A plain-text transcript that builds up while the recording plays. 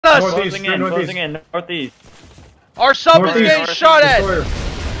us! Closing in, northeast. Our sub is getting shot at! Destroyer.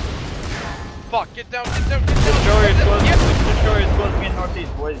 Fuck, get down. Destroyers closing in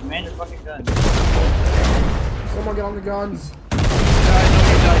northeast, boys. Man your fucking guns. Someone get on the guns.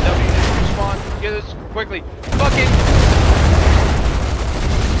 Respawn. Get this quickly. Fucking.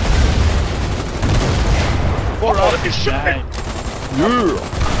 Oh, shit! Yeah.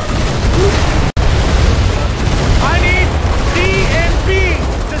 I need D and B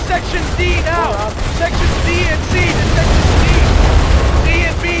to section D now. Section D and C to section D. C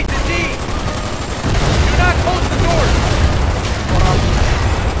and B to D. Do not close the doors.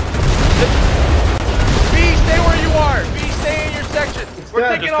 B, stay where you are. B, stay in your section. We're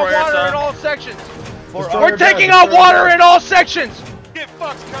taking on water in all sections. We're taking on water in all sections. Get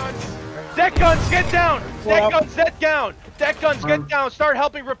fucked, cunts. Deck guns, get down. Deck guns, get down. Deck guns, get down. Start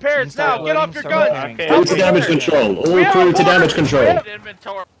helping repairs now. Get off your guns. Crew to damage control. All crew to damage control.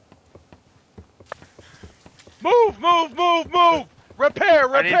 Move. Repair.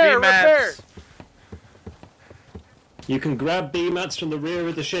 You can grab B-mats from the rear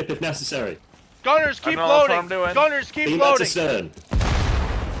of the ship if necessary. Gunners, keep loading. Gunners, keep loading. Astern.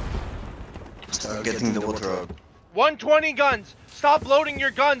 Start getting the water out. 120 guns. Stop loading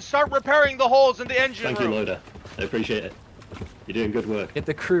your guns. Start repairing the holes in the engine room. Thank you, Loader. I appreciate it. You're doing good work. Get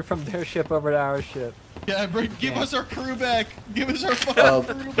the crew from their ship over to our ship. Yeah, give us our crew back. Give us our fucking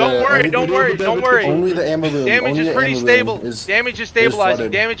crew back. Don't worry. Only the ammo room. Damage is pretty stable. Damage is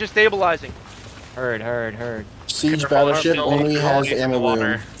stabilizing. Heard. Siege battleship only has ammo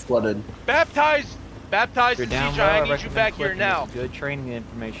room flooded. Baptized and CJ, I need you back here now. Good training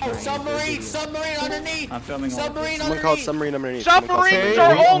information. Oh, submarine underneath! I'm filming Submarine Someone called submarine underneath. Submarines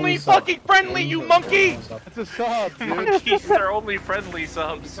are only fucking friendly, you monkey! That's a sub, dude. Monkeys are only friendly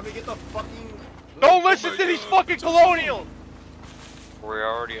subs. Can we get the fucking... Don't listen to these fucking colonials! We're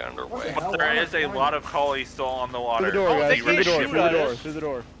already underway. But there is a lot of collies still on the water. Through the door, guys. they Through the can't door. shoot Through the door. us. Through the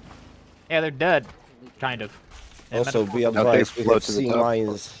door. Yeah, they're dead. Kind of. Also, be advised, we have sea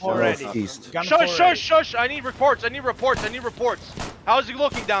lions northeast. Shush! I need reports. How's he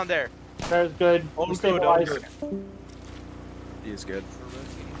looking down there? There's good. He's good.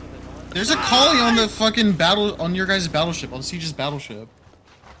 There's a collie on the fucking on your guys' battleship, on Siege's battleship.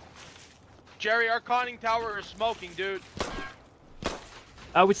 Jerry, our conning tower is smoking, dude.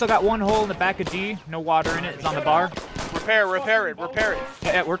 We still got one hole in the back of D. No water in it. It's on the bar. Repair it.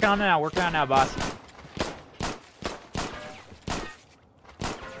 Yeah, working on it now, boss.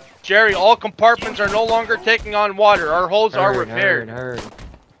 Jerry, all compartments are no longer taking on water. Our holes are repaired. Heard.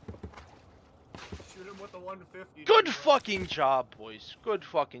 Shoot him with the 150. Good fucking job, boys. Good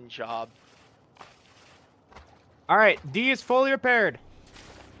fucking job. Alright, D is fully repaired.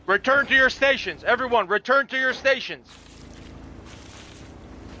 Return to your stations. Everyone, return to your stations.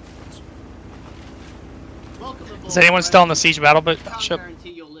 Is anyone still on the siege battleship?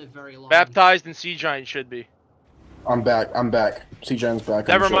 Baptized and Sea Giant should be. I'm back. Sea Giant's back.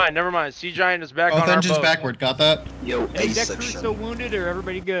 Never mind. Sea Giant is back on our boat. Engine's backward, got that? Yo, Is that crew still wounded or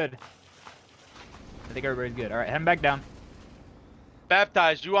everybody good? I think everybody's good. Alright, heading back down.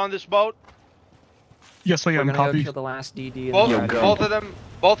 Baptized, you on this boat? Yes, I am. We're gonna Copy. go kill the last DD.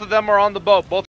 Both of them are on the boat. Both